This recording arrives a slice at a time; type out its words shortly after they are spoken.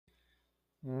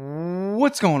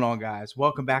What's going on, guys?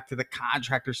 Welcome back to the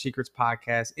Contractor Secrets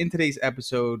Podcast. In today's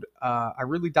episode, I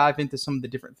really dive into some of the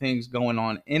different things going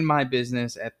on in my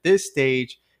business at this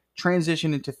stage,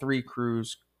 transition into three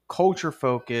crews, culture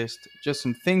focused, just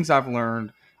some things I've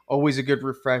learned. Always a good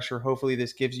refresher. Hopefully,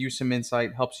 this gives you some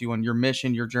insight, helps you on your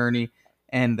mission, your journey,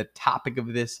 and the topic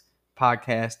of this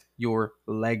podcast, your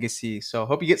legacy. So,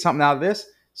 hope you get something out of this.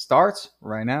 Starts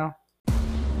right now.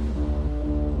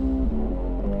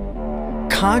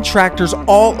 Contractors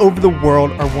all over the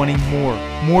world are wanting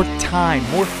more time,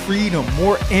 more freedom,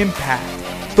 more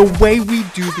impact. The way we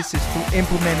do this is through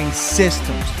implementing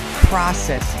systems,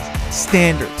 processes,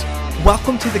 standards.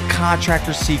 Welcome to the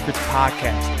Contractor Secrets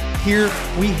Podcast. Here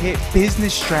we hit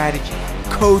business strategy,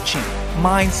 coaching,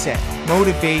 mindset,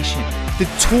 motivation, the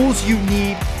tools you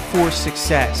need for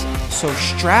success. So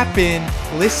strap in,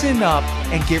 listen up,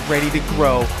 and get ready to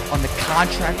grow on the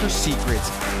Contractor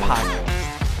Secrets Podcast.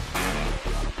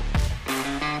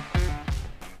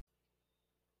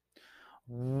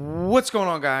 What's going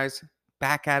on, guys?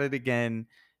 Back at it again.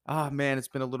 Oh man, it's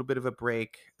been a little bit of a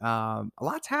break. A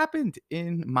lot's happened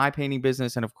in my painting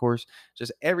business, and of course,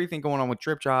 just everything going on with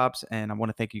Drip Jobs. And I want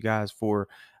to thank you guys for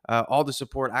all the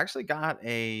support. I actually got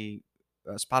a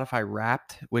Spotify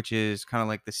Wrapped, which is kind of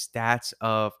like the stats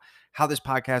of how this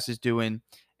podcast is doing.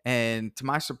 And to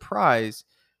my surprise,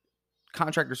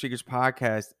 Contractor Secrets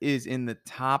Podcast is in the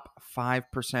top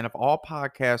 5% of all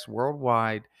podcasts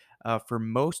worldwide for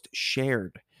most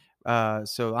shared.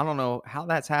 So I don't know how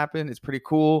that's happened. It's pretty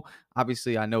cool.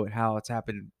 Obviously, I know how it's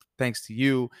happened thanks to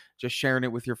you just sharing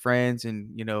it with your friends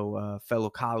and fellow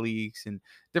colleagues and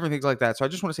different things like that. So I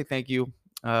just want to say thank you.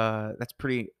 That's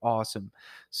pretty awesome.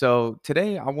 So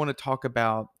today I want to talk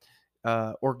about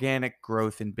organic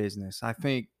growth in business. I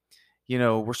think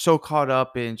we're so caught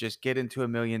up in just getting to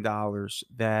 $1 million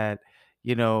that,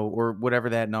 or whatever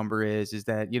that number is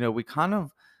that, we kind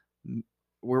of,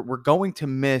 we're going to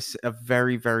miss a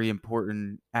very, very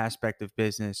important aspect of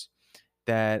business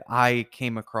that I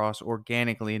came across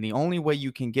organically. And the only way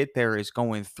you can get there is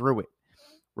going through it,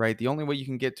 right? The only way you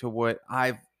can get to what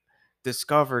I've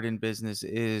discovered in business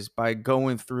is by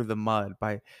going through the mud,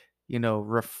 by,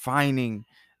 refining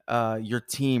your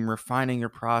team, refining your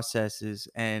processes,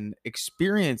 and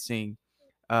experiencing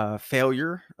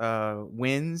failure,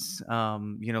 wins.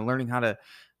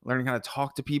 Learning how to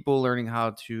talk to people, learning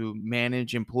how to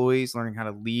manage employees, learning how to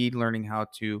lead, learning how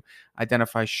to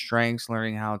identify strengths,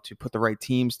 learning how to put the right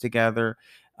teams together.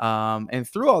 And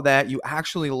through all that, you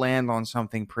actually land on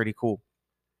something pretty cool.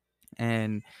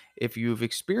 And if you've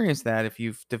experienced that, if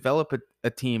you've developed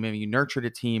a team and you nurtured a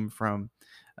team from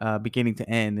beginning to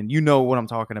end, and you know what I'm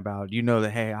talking about, you know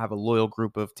that, hey, I have a loyal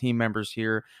group of team members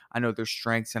here. I know their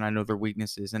strengths and I know their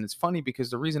weaknesses. And it's funny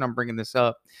because the reason I'm bringing this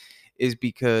up is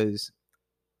because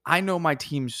I know my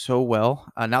team so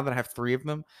well. Now that I have three of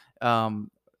them, I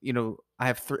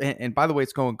have three. And by the way,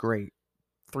 it's going great.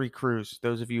 Three crews.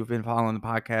 Those of you who've been following the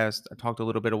podcast, I talked a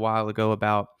little bit a while ago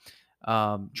about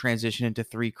transition into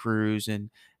three crews and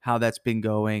how that's been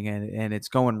going, and it's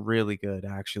going really good,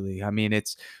 actually. I mean,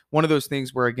 it's one of those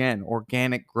things where, again,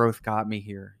 organic growth got me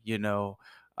here.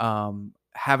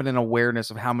 Having an awareness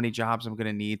of how many jobs I'm going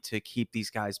to need to keep these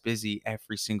guys busy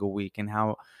every single week, and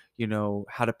how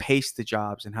to pace the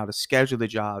jobs and how to schedule the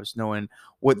jobs, knowing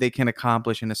what they can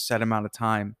accomplish in a set amount of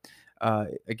time.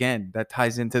 Again, that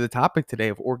ties into the topic today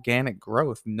of organic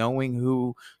growth, knowing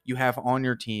who you have on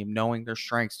your team, knowing their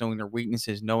strengths, knowing their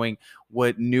weaknesses, knowing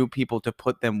what new people to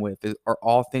put them with are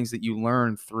all things that you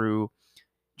learn through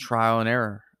trial and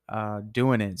error,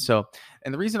 doing it. So,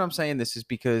 and the reason I'm saying this is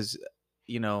because,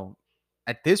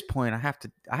 at this point, I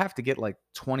have to get like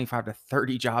 25 to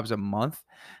 30 jobs a month.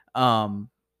 Um,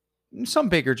 some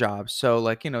bigger jobs. So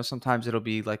like, sometimes it'll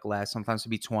be like less, sometimes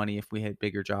it'll be 20 if we hit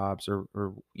bigger jobs or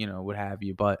what have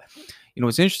you. But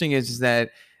what's interesting is that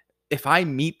if I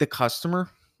meet the customer,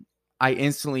 I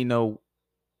instantly know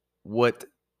what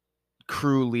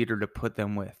crew leader to put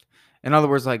them with. In other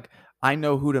words, like I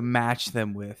know who to match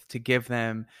them with to give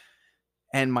them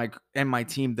and my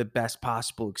team the best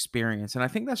possible experience. And I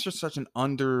think that's just such an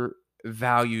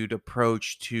undervalued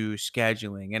approach to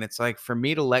scheduling. And it's like for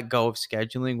me to let go of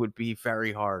scheduling would be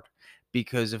very hard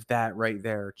because of that right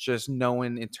there. Just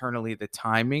knowing internally the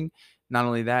timing, not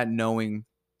only that, knowing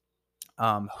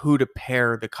who to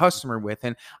pair the customer with.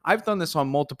 And I've done this on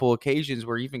multiple occasions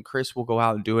where even Chris will go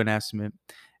out and do an estimate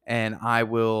and I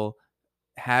will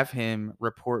have him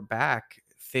report back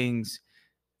things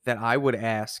that I would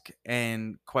ask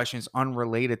and questions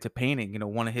unrelated to painting.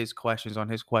 One of his questions on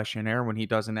his questionnaire when he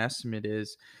does an estimate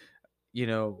is,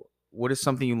 what is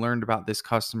something you learned about this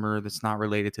customer that's not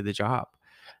related to the job?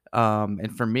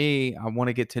 And for me, I want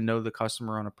to get to know the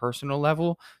customer on a personal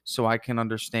level so I can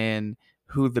understand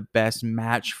who the best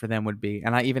match for them would be.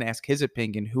 And I even ask his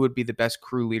opinion, who would be the best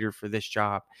crew leader for this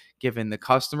job, given the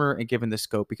customer and given the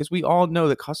scope. Because we all know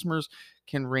that customers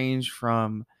can range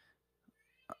from,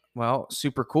 well,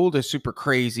 super cool to super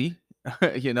crazy.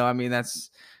 I mean,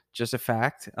 that's just a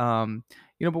fact. But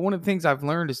one of the things I've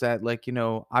learned is that, like,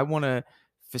 I want to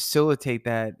facilitate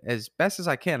that as best as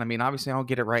I can. I mean, obviously, I don't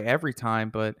get it right every time,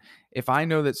 but if I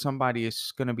know that somebody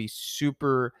is going to be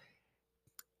super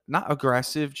not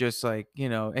aggressive, just like,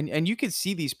 and you can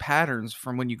see these patterns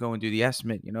from when you go and do the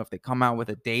estimate, if they come out with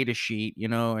a data sheet,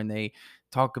 and they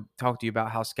talk to you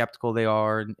about how skeptical they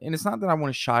are. And it's not that I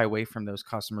want to shy away from those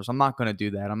customers. I'm not going to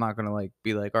do that. I'm not going to like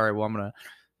be like, all right, well, I'm going to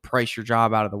price your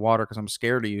job out of the water because I'm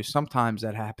scared of you. Sometimes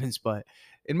that happens, but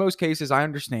in most cases, I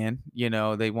understand,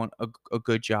 they want a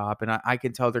good job. And I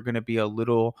can tell they're going to be a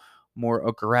little more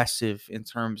aggressive in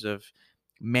terms of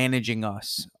managing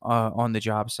us on the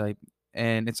job site.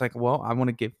 And it's like, well, I want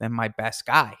to give them my best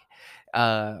guy,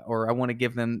 or I want to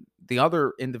give them the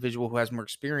other individual who has more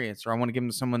experience, or I want to give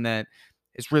them someone that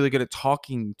is really good at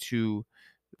talking to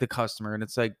the customer. And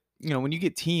it's like, when you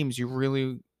get teams, you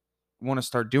really want to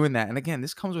start doing that. And again,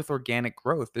 this comes with organic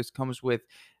growth. This comes with,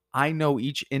 I know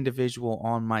each individual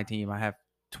on my team. I have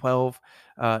 12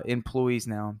 employees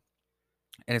now,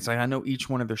 and it's like, I know each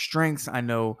one of their strengths. I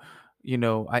know,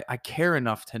 I care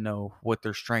enough to know what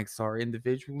their strengths are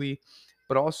individually,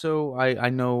 but also I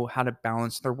know how to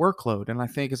balance their workload. And I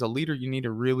think as a leader, you need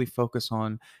to really focus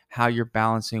on how you're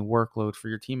balancing workload for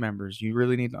your team members. You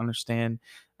really need to understand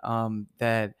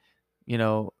that, you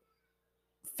know,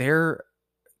 their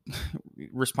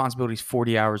responsibility is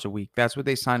 40 hours a week. That's what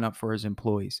they sign up for as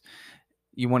employees.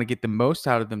 You want to get the most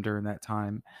out of them during that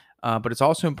time. But it's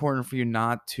also important for you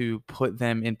not to put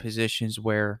them in positions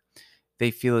where they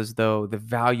feel as though the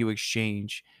value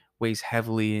exchange weighs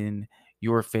heavily in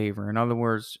your favor. In other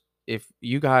words, if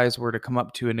you guys were to come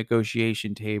up to a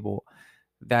negotiation table,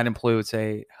 that employee would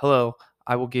say, hello,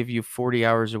 I will give you 40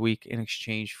 hours a week in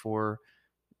exchange for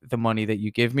the money that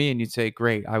you give me. And you'd say,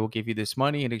 great, I will give you this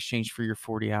money in exchange for your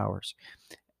 40 hours.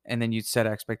 And then you'd set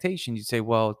expectations. You'd say,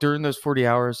 well, during those 40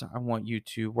 hours, I want you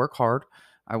to work hard.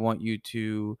 I want you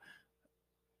to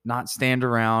not stand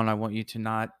around. I want you to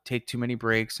not take too many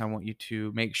breaks. I want you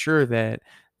to make sure that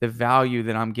the value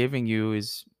that I'm giving you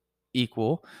is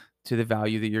equal to the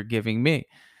value that you're giving me.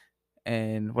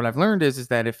 And what I've learned is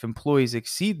that if employees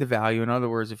exceed the value, in other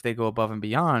words, if they go above and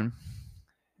beyond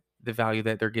the value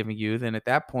that they're giving you, then at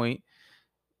that point,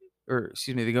 or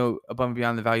excuse me, they go above and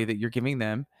beyond the value that you're giving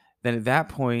them, then at that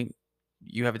point,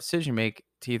 you have a decision to make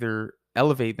to either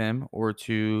elevate them or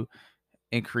to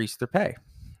increase their pay.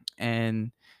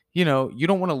 And, you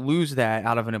don't want to lose that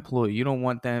out of an employee. You don't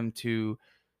want them to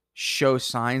show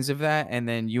signs of that and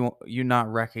then you not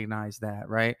recognize that,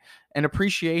 right? And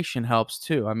appreciation helps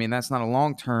too. I mean, that's not a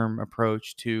long-term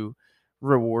approach to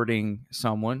rewarding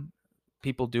someone.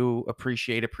 People do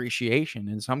appreciate appreciation.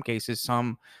 In some cases,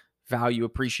 some value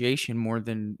appreciation more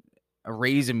than a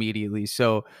raise immediately.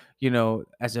 So,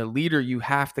 as a leader, you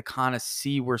have to kind of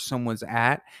see where someone's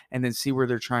at and then see where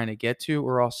they're trying to get to,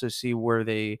 or also see where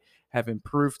they have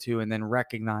improved to and then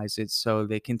recognize it so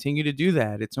they continue to do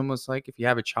that. It's almost like if you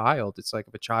have a child, it's like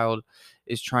if a child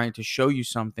is trying to show you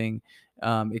something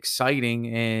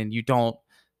exciting and you don't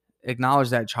acknowledge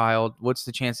that child, what's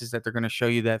the chances that they're going to show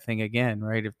you that thing again,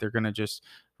 right? If they're going to just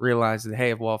realize that,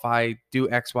 hey, well, if I do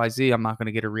XYZ, I'm not going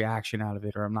to get a reaction out of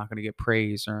it, or I'm not going to get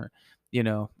praise, or,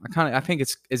 I think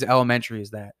it's as elementary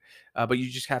as that. But you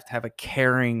just have to have a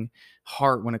caring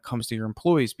heart when it comes to your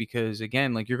employees, because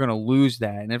again, like, you're going to lose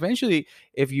that. And eventually,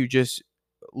 if you just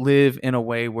live in a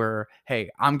way where, hey,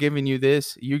 I'm giving you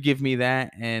this, you give me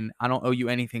that, and I don't owe you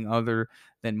anything other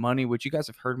than money, which you guys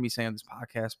have heard me say on this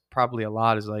podcast probably a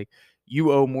lot, is like,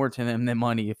 you owe more to them than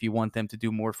money if you want them to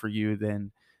do more for you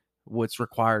than what's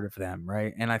required of them,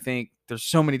 right? And I think there's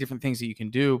so many different things that you can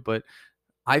do, but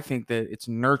I think that it's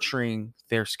nurturing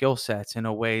their skill sets in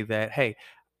a way that, hey,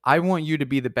 I want you to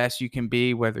be the best you can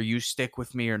be, whether you stick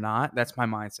with me or not. That's my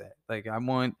mindset. Like, I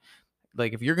want,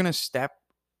 like, if you're going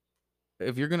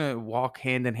to walk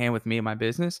hand in hand with me in my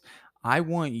business, I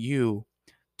want you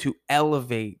to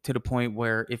elevate to the point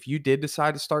where if you did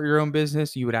decide to start your own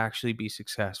business, you would actually be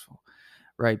successful,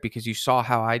 right? Because you saw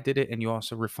how I did it and you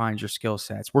also refined your skill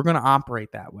sets. We're going to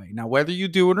operate that way. Now, whether you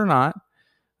do it or not,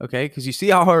 okay, because you see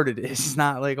how hard it is. It's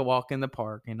not like a walk in the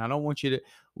park. And I don't want you to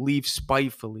leave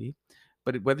spitefully,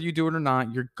 but whether you do it or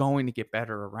not, you're going to get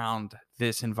better around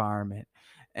this environment.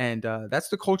 And that's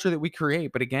the culture that we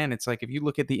create. But again, it's like, if you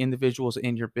look at the individuals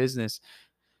in your business,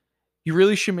 you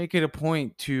really should make it a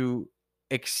point to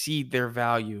exceed their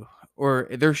value, or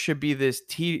there should be this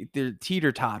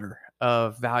teeter totter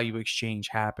of value exchange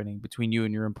happening between you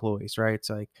and your employees, right? It's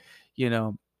like, you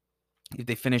know, if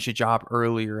they finish a job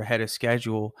early or ahead of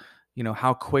schedule,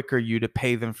 how quick are you to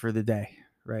pay them for the day,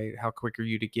 right? How quick are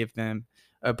you to give them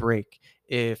a break?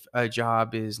 If a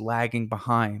job is lagging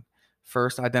behind,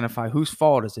 first identify whose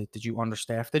fault is it? Did you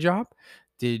understaff the job?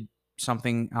 Did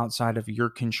something outside of your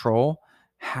control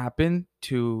happen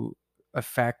to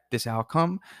affect this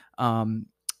outcome?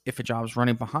 If a job's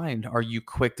running behind, are you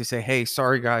quick to say, hey,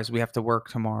 sorry guys, we have to work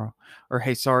tomorrow? Or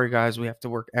hey, sorry guys, we have to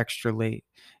work extra late?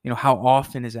 How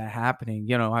often is that happening?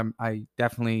 I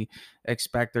definitely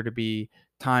expect there to be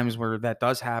times where that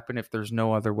does happen if there's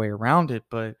no other way around it,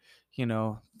 but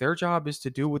their job is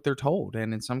to do what they're told.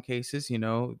 And in some cases,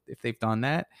 if they've done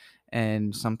that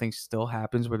and something still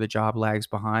happens where the job lags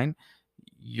behind,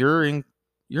 you're in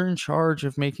you're in charge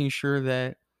of making sure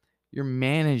that you're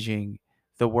managing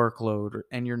the workload,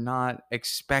 and you're not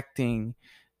expecting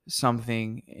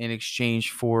something in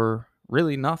exchange for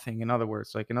really nothing. In other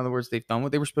words, they've done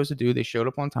what they were supposed to do. They showed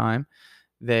up on time.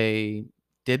 They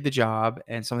did the job,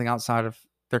 and something outside of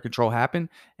their control happened.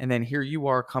 And then here you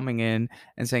are coming in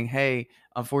and saying, hey,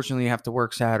 unfortunately, you have to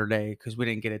work Saturday because we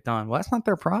didn't get it done. Well, that's not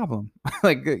their problem.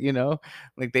 Like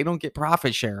they don't get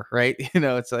profit share, right?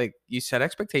 It's like you set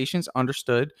expectations,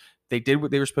 understood. They did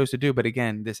what they were supposed to do. But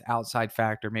again, this outside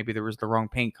factor, maybe there was the wrong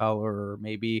paint color, or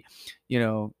maybe,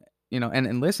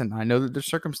 and listen, I know that there's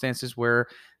circumstances where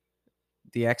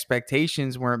the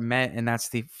expectations weren't met, and that's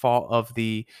the fault of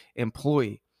the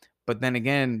employee. But then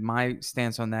again, my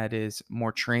stance on that is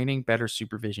more training, better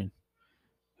supervision.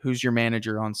 Who's your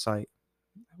manager on site?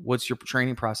 What's your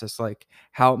training process like?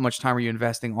 How much time are you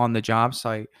investing on the job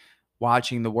site,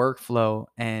 watching the workflow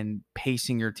and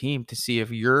pacing your team to see if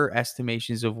your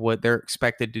estimations of what they're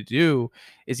expected to do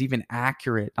is even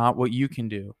accurate, not what you can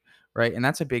do, right? And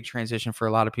that's a big transition for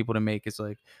a lot of people to make. Is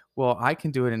like, well, I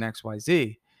can do it in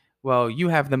XYZ. Well, you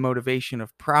have the motivation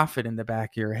of profit in the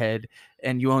back of your head,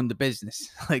 and you own the business.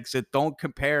 Like, so don't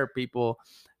compare people,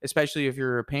 especially if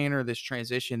you're a painter that's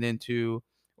transitioned into,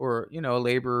 or a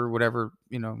laborer, whatever,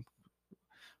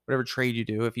 whatever trade you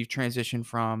do. If you've transitioned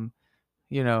from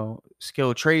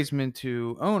skilled tradesman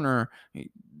to owner,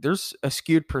 there's a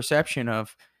skewed perception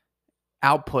of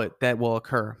output that will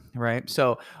occur, right?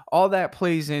 So all that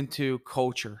plays into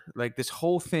culture. Like this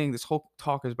whole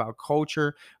talk is about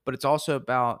culture, but it's also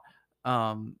about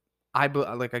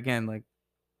like, again, like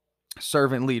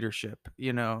servant leadership.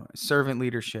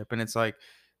 And it's like,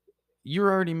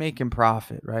 you're already making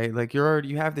profit, right? Like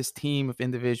you have this team of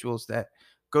individuals that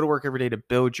go to work every day to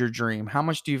build your dream. How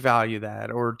much do you value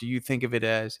that? Or do you think of it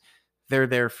as they're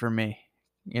there for me,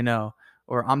 you know,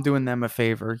 or I'm doing them a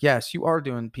favor? Yes, you are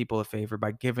doing people a favor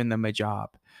by giving them a job,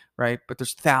 right? But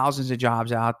there's thousands of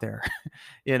jobs out there,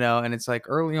 and it's like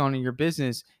early on in your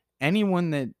business, anyone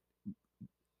that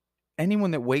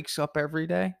wakes up every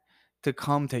day to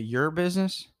come to your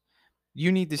business, you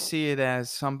need to see it as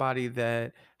somebody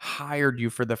that hired you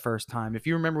for the first time. If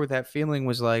you remember what that feeling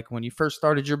was like when you first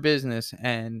started your business,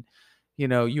 and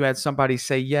you had somebody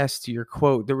say yes to your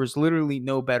quote, there was literally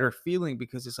no better feeling,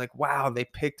 because it's like, wow, they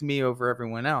picked me over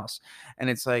everyone else. And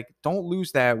it's like, don't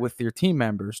lose that with your team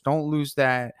members. Don't lose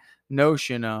that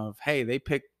notion of, hey, they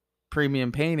picked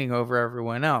Premium Painting over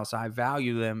everyone else. I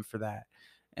value them for that.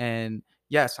 And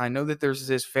yes, I know that there's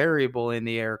this variable in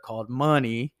the air called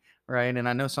money, right? And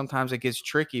I know sometimes it gets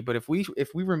tricky, but if we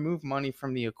remove money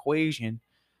from the equation,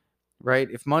 right?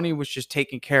 If money was just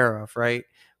taken care of, right?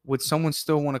 Would someone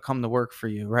still want to come to work for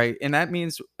you, right? And that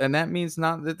means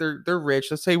not that they're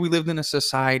rich. Let's say we lived in a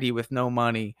society with no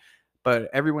money, but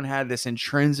everyone had this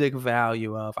intrinsic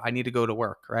value of, I need to go to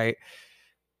work, right?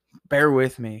 Bear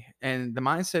with me. And the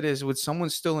mindset is, would someone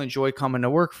still enjoy coming to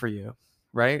work for you,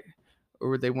 right? Or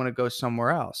would they want to go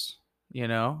somewhere else?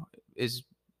 Is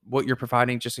what you're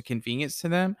providing just a convenience to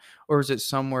them, or is it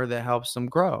somewhere that helps them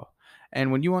grow?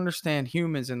 And when you understand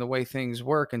humans and the way things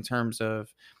work in terms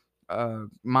of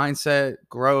mindset,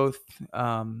 growth,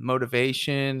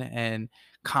 motivation, and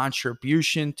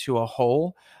contribution to a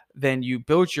whole, then you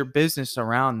build your business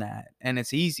around that. And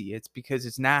it's easy. It's because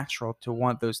it's natural to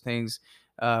want those things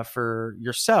for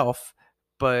yourself.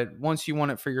 But once you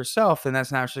want it for yourself, then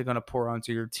that's naturally going to pour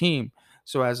onto your team.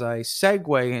 So as I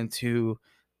segue into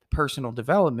personal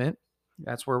development,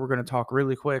 that's where we're going to talk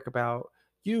really quick about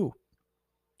you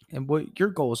and what your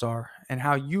goals are and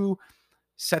how you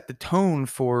set the tone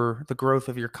for the growth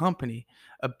of your company.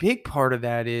 A big part of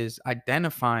that is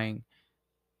identifying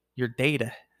your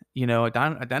data,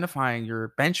 identifying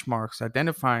your benchmarks,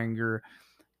 identifying your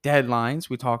deadlines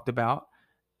we talked about,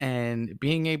 and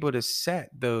being able to set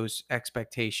those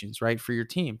expectations, right, for your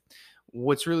team.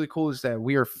 What's really cool is that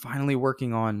we are finally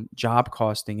working on job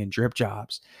costing and drip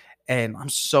jobs. And I'm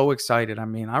so excited. I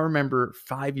mean, I remember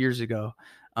 5 years ago,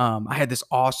 I had this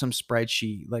awesome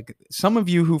spreadsheet. Like some of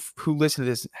you who listen to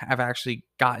this have actually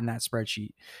gotten that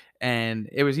spreadsheet, and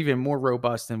it was even more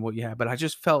robust than what you had. But I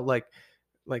just felt like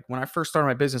when I first started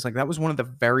my business, like that was one of the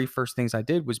very first things I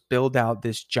did was build out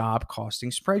this job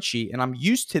costing spreadsheet. And I'm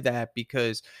used to that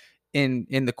because in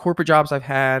the corporate jobs I've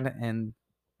had and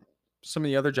some of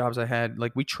the other jobs I had,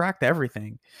 like we tracked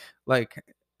everything. Like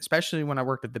especially when I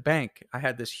worked at the bank, I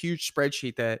had this huge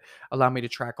spreadsheet that allowed me to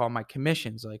track all my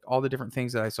commissions, like all the different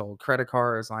things that I sold, credit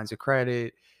cards, lines of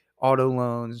credit, auto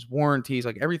loans, warranties,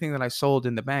 like everything that I sold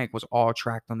in the bank was all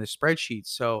tracked on this spreadsheet.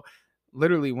 So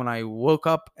literally when I woke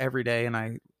up every day and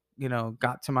I,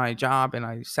 got to my job and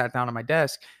I sat down at my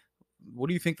desk, what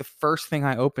do you think the first thing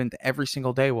I opened every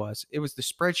single day was? It was the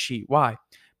spreadsheet. Why?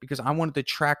 Because I wanted to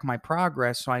track my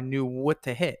progress so I knew what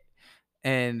to hit.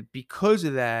 And because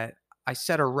of that, I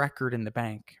set a record in the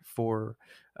bank for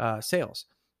sales.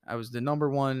 I was the number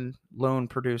one loan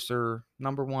producer,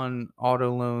 number one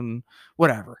auto loan,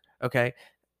 whatever. Okay.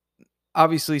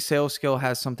 Obviously, sales skill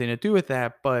has something to do with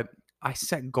that, but I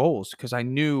set goals because I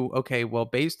knew, okay, well,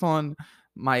 based on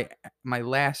my my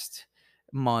last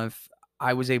month,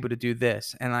 I was able to do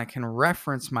this, and I can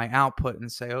reference my output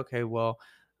and say, okay, well,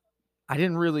 I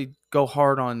didn't really go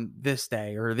hard on this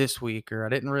day or this week, or I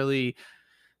didn't really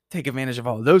take advantage of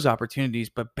all of those opportunities.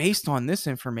 But based on this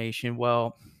information,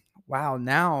 well, wow,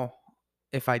 now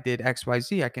if I did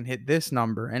XYZ, I can hit this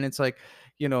number. And it's like,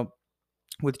 you know,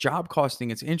 with job costing,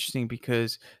 it's interesting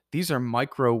because these are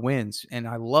micro wins. And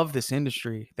I love this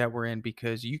industry that we're in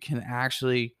because you can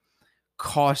actually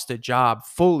cost a job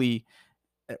fully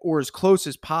or as close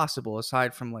as possible,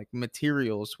 aside from like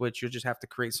materials, which you'll just have to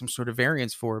create some sort of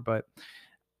variance for. But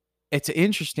it's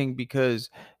interesting because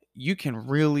you can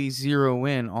really zero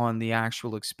in on the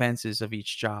actual expenses of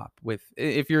each job. With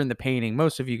if you're in the painting,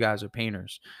 most of you guys are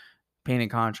painters, painting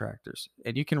contractors,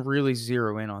 and you can really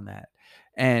zero in on that.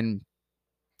 And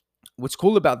what's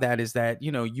cool about that is that,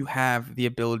 you have the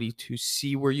ability to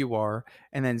see where you are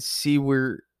and then see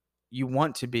where you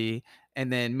want to be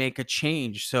and then make a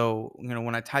change. So,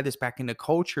 when I tie this back into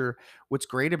culture, what's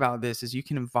great about this is you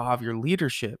can involve your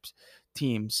leadership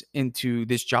teams into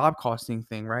this job costing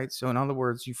thing, right? So in other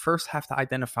words, you first have to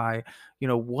identify,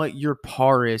 what your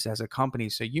par is as a company.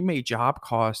 So you may job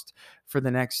cost for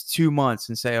the next 2 months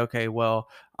and say, okay, well,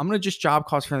 I'm going to just job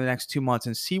cost for the next 2 months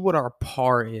and see what our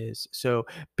par is. So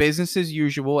business as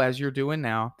usual, as you're doing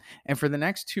now. And for the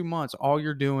next 2 months, all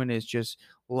you're doing is just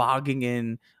logging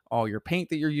in all your paint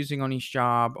that you're using on each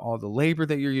job, all the labor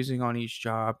that you're using on each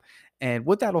job. And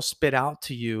what that'll spit out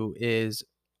to you is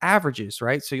averages,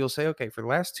 right? So you'll say, okay, for the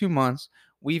last 2 months,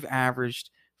 we've averaged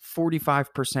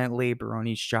 45% labor on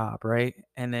each job, right?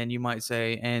 And then you might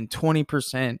say, and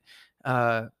 20%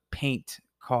 paint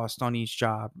cost on each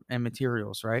job and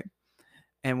materials, right?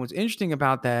 And what's interesting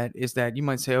about that is that you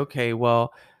might say, okay,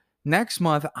 well, next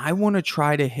month, I want to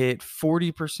try to hit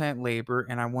 40% labor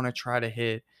and I want to try to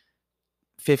hit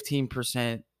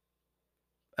 15%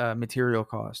 material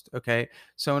cost. Okay.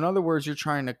 So, in other words, you're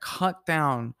trying to cut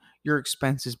down your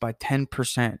expenses by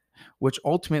 10%, which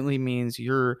ultimately means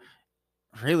you're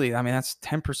really, I mean, that's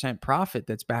 10% profit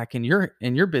that's back in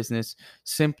your business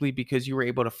simply because you were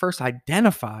able to first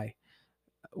identify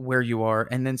where you are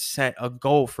and then set a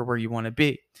goal for where you want to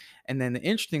be. And then the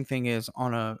interesting thing is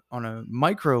on a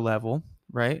micro level,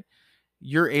 right?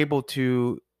 You're able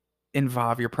to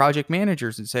involve your project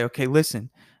managers and say, okay, listen,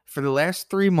 for the last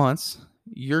 3 months,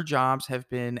 your jobs have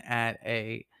been at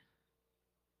a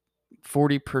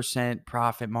 40%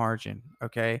 profit margin.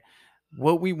 Okay.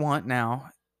 What we want now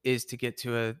is to get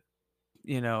to a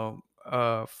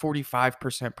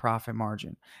 45% profit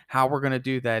margin. How we're going to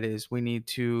do that is we need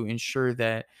to ensure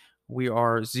that we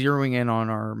are zeroing in on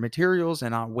our materials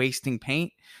and not wasting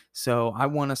paint. So I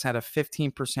want us at a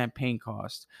 15% paint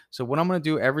cost. So what I'm going to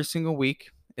do every single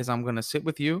week is I'm going to sit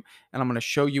with you and I'm going to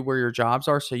show you where your jobs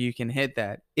are so you can hit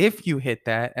that. If you hit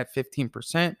that at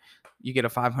 15%, you get a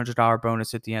 $500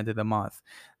 bonus at the end of the month.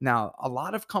 Now, a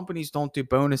lot of companies don't do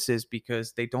bonuses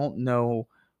because they don't know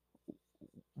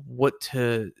what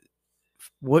to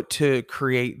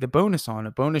create the bonus on.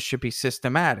 A bonus should be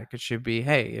systematic. It should be,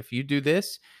 hey, if you do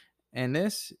this and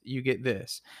this, you get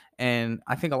this. And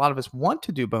I think a lot of us want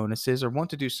to do bonuses or want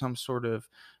to do some sort of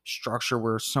structure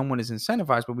where someone is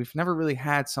incentivized, but we've never really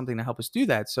had something to help us do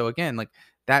that. So again, like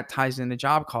that ties into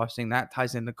job costing, that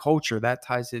ties into culture, that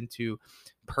ties into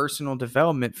personal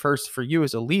development first for you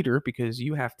as a leader because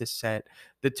you have to set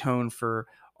the tone for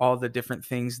all the different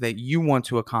things that you want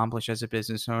to accomplish as a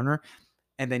business owner.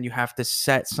 And then you have to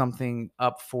set something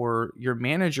up for your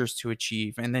managers to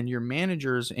achieve. And then your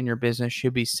managers in your business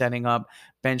should be setting up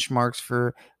benchmarks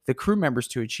for the crew members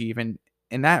to achieve. And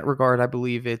in that regard, I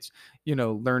believe it's,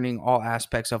 learning all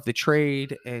aspects of the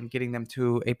trade and getting them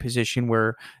to a position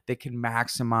where they can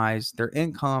maximize their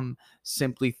income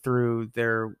simply through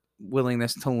their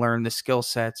willingness to learn the skill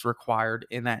sets required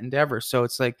in that endeavor. So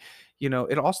it's like,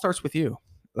 it all starts with you.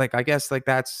 Like, I guess like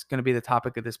that's going to be the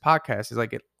topic of this podcast, is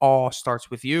like it all starts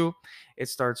with you. It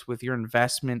starts with your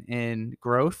investment in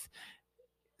growth.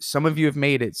 Some of you have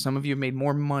made it. Some of you have made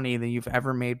more money than you've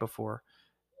ever made before,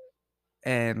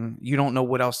 and you don't know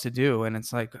what else to do. And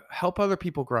it's like, help other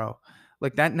people grow.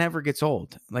 Like, that never gets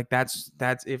old. Like, that's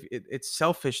if it's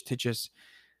selfish to just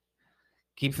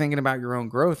keep thinking about your own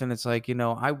growth. And it's like,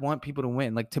 I want people to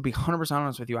win. Like, to be 100%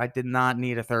 honest with you, I did not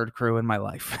need a third crew in my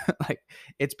life. Like,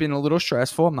 it's been a little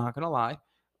stressful, I'm not gonna lie.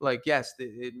 Like, yes,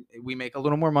 we make a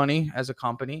little more money as a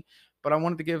company, but I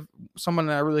wanted to give someone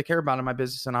that I really care about in my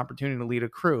business an opportunity to lead a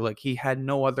crew. Like, he had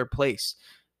no other place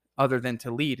other than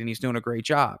to lead, and he's doing a great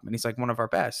job, and he's like one of our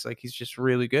best. Like, he's just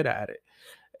really good at it.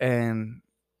 And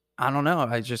I don't know.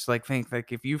 I just like think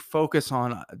like if you focus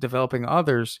on developing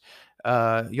others,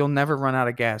 you'll never run out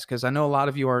of gas. Because I know a lot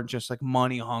of you aren't just like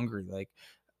money hungry. Like,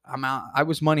 I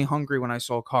was money hungry when I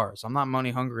sold cars. I'm not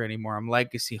money hungry anymore. I'm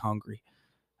legacy hungry.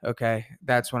 Okay,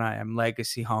 that's when I am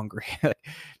legacy hungry.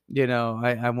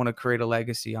 I want to create a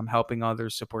legacy. I'm helping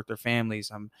others support their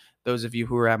families. Those of you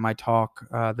who were at my talk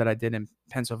that I did in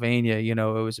Pennsylvania.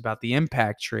 It was about the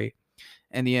impact tree,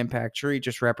 and the impact tree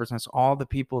just represents all the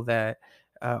people that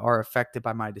are affected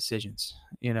by my decisions,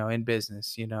 in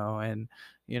business, and,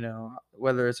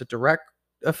 whether it's a direct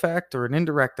effect or an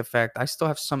indirect effect, I still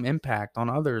have some impact on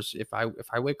others if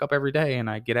I wake up every day and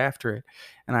I get after it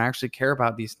and I actually care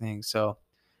about these things. So,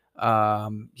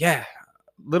 yeah,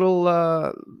 little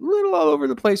all over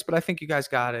the place, but I think you guys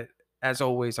got it. As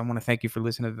always, I want to thank you for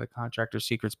listening to the Contractor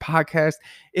Secrets podcast.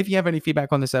 If you have any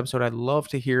feedback on this episode, I'd love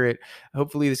to hear it.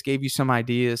 Hopefully this gave you some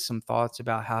ideas, some thoughts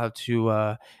about how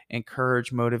to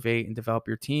encourage, motivate, and develop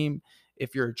your team.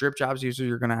 If you're a Drip Jobs user,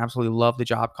 you're going to absolutely love the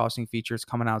job costing features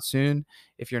coming out soon.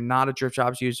 If you're not a Drip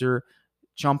Jobs user,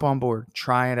 jump on board,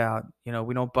 try it out.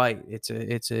 We don't bite. It's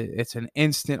an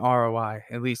instant ROI.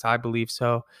 At least I believe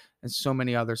so, and so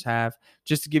many others have.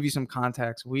 Just to give you some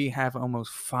context, we have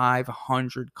almost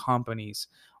 500 companies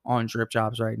on Drip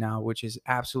Jobs right now, which is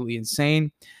absolutely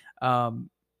insane.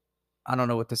 I don't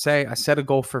know what to say. I set a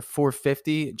goal for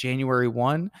 450 January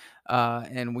 1,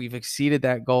 and we've exceeded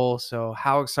that goal. So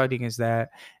how exciting is that?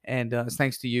 And it's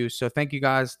thanks to you. So thank you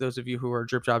guys, those of you who are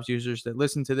Drip Jobs users that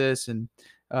listen to this and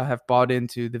have bought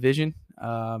into the vision.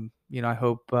 I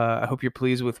hope you're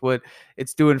pleased with what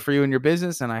it's doing for you in your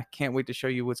business, and I can't wait to show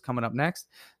you what's coming up next.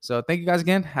 So thank you guys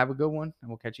again. Have a good one, and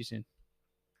we'll catch you soon.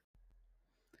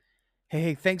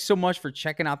 Hey, thanks so much for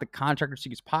checking out the Contractor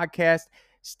Secrets podcast.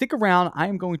 Stick around. I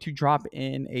am going to drop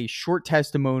in a short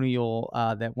testimonial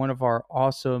that one of our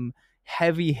awesome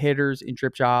heavy hitters in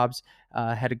Drip Jobs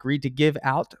had agreed to give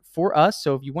out for us.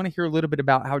 So if you want to hear a little bit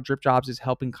about how Drip Jobs is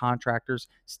helping contractors,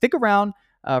 stick around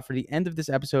for the end of this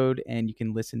episode and you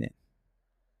can listen in.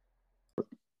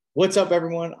 What's up,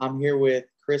 everyone? I'm here with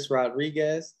Chris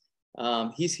Rodriguez.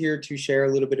 He's here to share a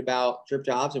little bit about Drip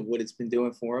Jobs and what it's been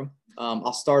doing for him.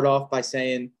 I'll start off by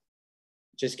saying,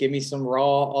 just give me some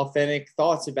raw, authentic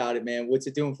thoughts about it, man. What's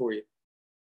it doing for you?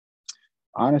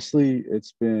 Honestly,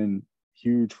 it's been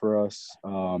huge for us.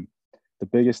 The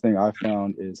biggest thing I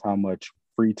found is how much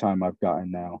free time I've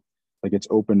gotten now. Like, it's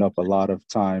opened up a lot of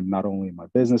time, not only in my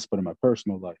business, but in my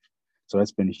personal life. So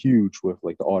that's been huge with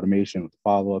like the automation, with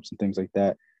follow-ups and things like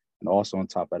that. And also on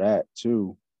top of that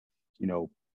too, the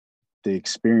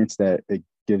experience that it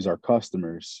gives our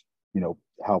customers,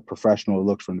 how professional it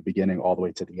looks from the beginning all the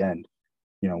way to the end.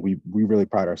 We really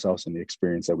pride ourselves in the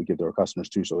experience that we give to our customers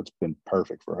too. So it's been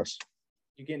perfect for us.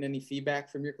 You getting any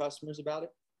feedback from your customers about it?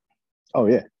 Oh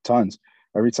yeah, tons.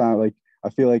 Every time, like, I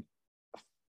feel like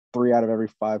 3 out of every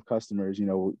 5 customers,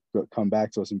 come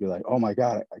back to us and be like, oh my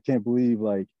God, I can't believe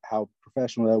like how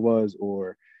professional that was.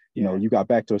 Or, you got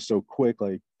back to us so quick,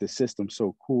 like the system's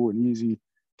so cool and easy.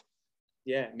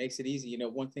 Yeah, it makes it easy.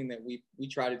 One thing that we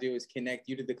try to do is connect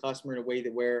you to the customer in a way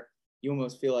that where you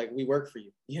almost feel like we work for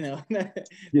you,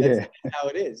 That's how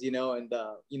it is, and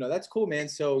that's cool, man.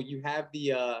 So you have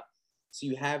the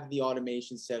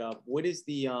automation set up. What is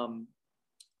the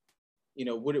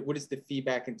what is the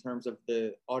feedback in terms of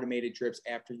the automated drips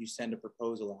after you send a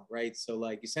proposal out, right? So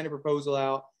like you send a proposal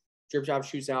out, Drip Job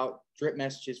shoots out drip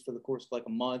messages for the course of like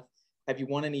a month. Have you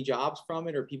won any jobs from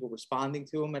it, or people responding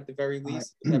to them at the very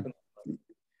least?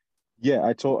 Yeah,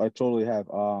 I totally have.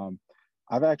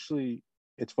 I've actually,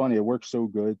 it's funny, it works so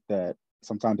good that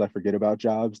sometimes I forget about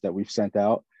jobs that we've sent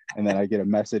out, and then I get a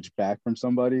message back from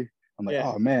somebody. I'm like,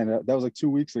 Yeah. oh man, that was like 2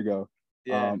 weeks ago.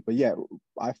 Yeah. But yeah,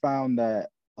 I found that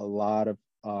a lot of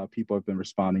people have been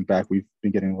responding back. We've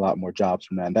been getting a lot more jobs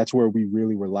from that, and that's where we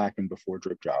really were lacking before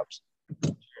Drip Jobs.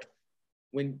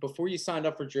 Before you signed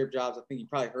up for Drip Jobs, I think you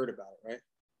probably heard about it, right?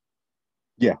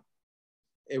 Yeah.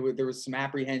 There was some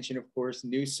apprehension, of course,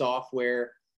 new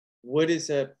software. What is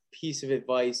a piece of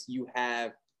advice you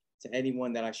have to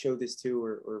anyone that I show this to,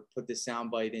 or put this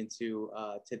soundbite into,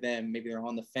 to them? Maybe they're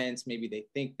on the fence. Maybe they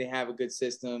think they have a good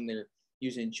system. They're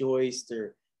using Joist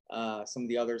or some of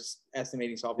the other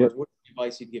estimating softwares. Yep. What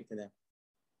advice you'd give to them?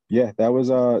 Yeah, that was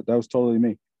totally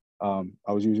me.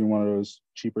 I was using one of those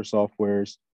cheaper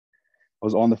softwares. I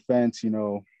was on the fence, a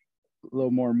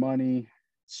little more money,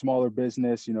 smaller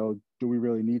business, do we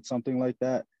really need something like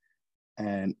that?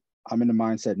 And I'm in the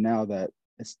mindset now that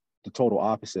it's the total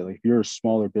opposite. Like if you're a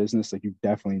smaller business, like you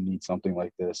definitely need something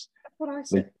like this. That's what I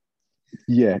say. Like,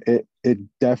 yeah, it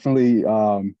definitely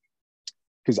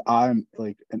because I'm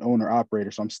like an owner operator,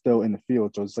 so I'm still in the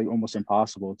field. So it's like almost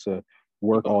impossible to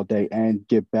work all day and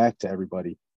give back to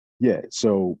everybody. Yeah.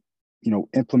 So,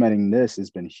 implementing this has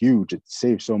been huge. It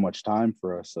saves so much time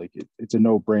for us. Like it's a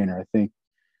no-brainer. I think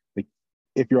like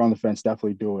if you're on the fence,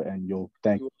 definitely do it, and you'll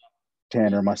thank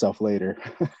Tanner and myself later.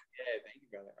 Yeah, thank you,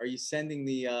 brother. Are you sending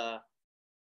the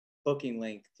booking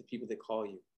link to people that call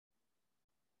you?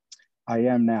 I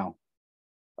am now.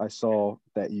 I saw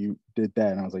that you did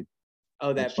that, and I was like,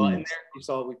 oh, that button there? You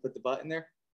saw we put the button there?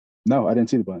 No, I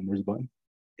didn't see the button. There's a button.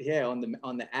 Yeah, on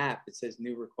the app, it says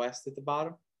new request at the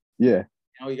bottom. Yeah.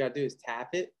 And all you got to do is tap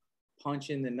it, punch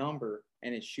in the number,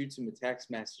 and it shoots them a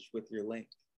text message with your link.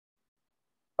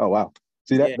 Oh, wow.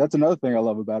 See, that's another thing I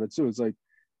love about it, too. It's like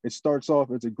it starts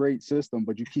off, it's a great system,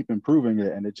 but you keep improving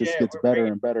it, and it just gets better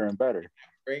and better and better.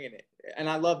 Bringing it. And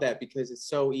I love that because it's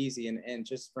so easy. And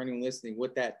just for anyone listening,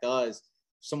 what that does,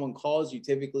 someone calls you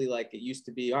typically like it used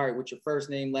to be, all right, what's your first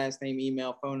name, last name,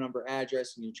 email, phone number,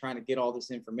 address, and you're trying to get all this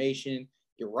information.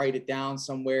 You write it down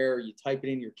somewhere, or you type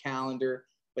it in your calendar.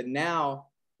 But now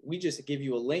we just give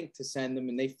you a link to send them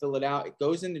and they fill it out. It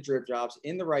goes into Drip Jobs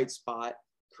in the right spot,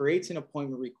 creates an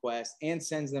appointment request, and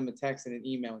sends them a text and an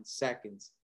email in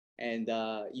seconds. And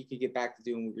you could get back to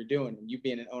doing what you're doing. And you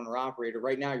being an owner operator,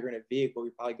 right now you're in a vehicle,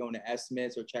 you're probably going to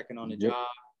estimates or checking on a job.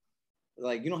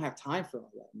 Like you don't have time for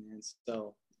all that, man.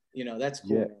 So, that's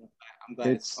cool, man. I'm glad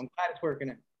it's working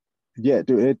out. Yeah,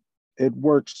 dude, it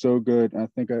works so good. And I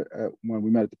think when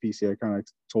we met at the PC, I kind of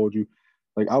told you,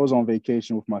 like I was on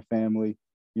vacation with my family,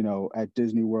 at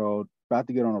Disney World, about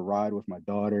to get on a ride with my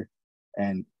daughter,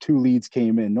 and 2 leads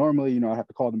came in. Normally, I have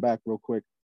to call them back real quick.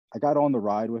 I got on the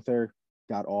ride with her,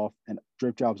 got off, and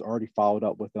Drip Jobs already followed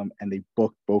up with them, and they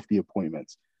booked both the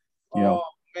appointments. Oh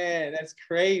man, that's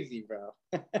crazy, bro.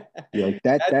 Yeah, like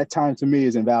that time to me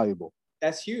is invaluable.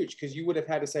 That's huge because you would have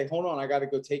had to say, hold on, I got to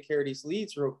go take care of these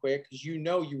leads real quick because you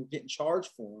were getting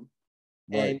charged for them.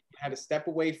 Right. And you had to step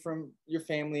away from your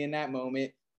family in that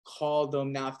moment, call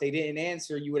them. Now, if they didn't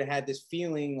answer, you would have had this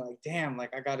feeling like, damn,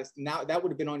 like I got to, now that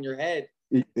would have been on your head.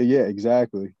 Yeah,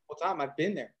 exactly. All the time I've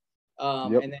been there.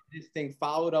 And then this thing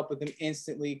followed up with them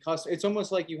instantly. It's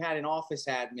almost like you had an office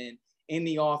admin in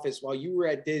the office while you were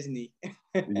at Disney.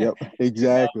 Yep,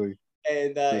 exactly.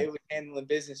 And it was handling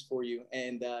business for you.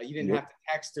 And you didn't have to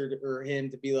text her or him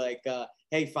to be like,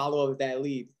 hey, follow up with that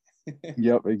lead.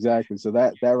 Yep, exactly. So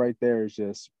that right there is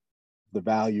just, the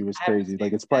value is crazy.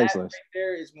 Like it's priceless. Right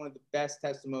there is one of the best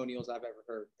testimonials I've ever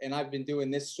heard. And I've been doing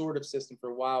this sort of system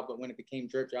for a while, but when it became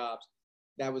Drip Jobs,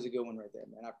 that was a good one right there,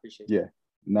 man. I appreciate it. Yeah,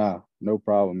 nah, no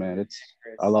problem, man.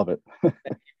 I love it. Thank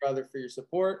you, brother, for your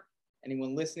support.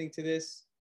 Anyone listening to this,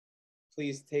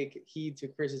 please take heed to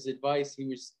Chris's advice. He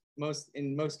was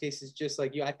in most cases just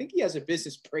like you. I think he has a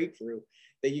business breakthrough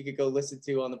that you could go listen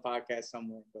to on the podcast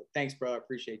somewhere. But thanks, bro. I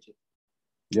appreciate you.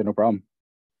 Yeah, no problem.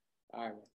 All right, man.